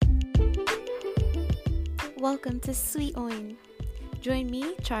Welcome to Sweet Oin. Join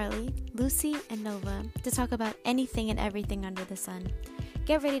me, Charlie, Lucy, and Nova to talk about anything and everything under the sun.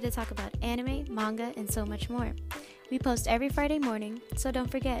 Get ready to talk about anime, manga, and so much more. We post every Friday morning, so don't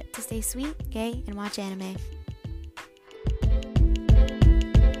forget to stay sweet, gay, and watch anime.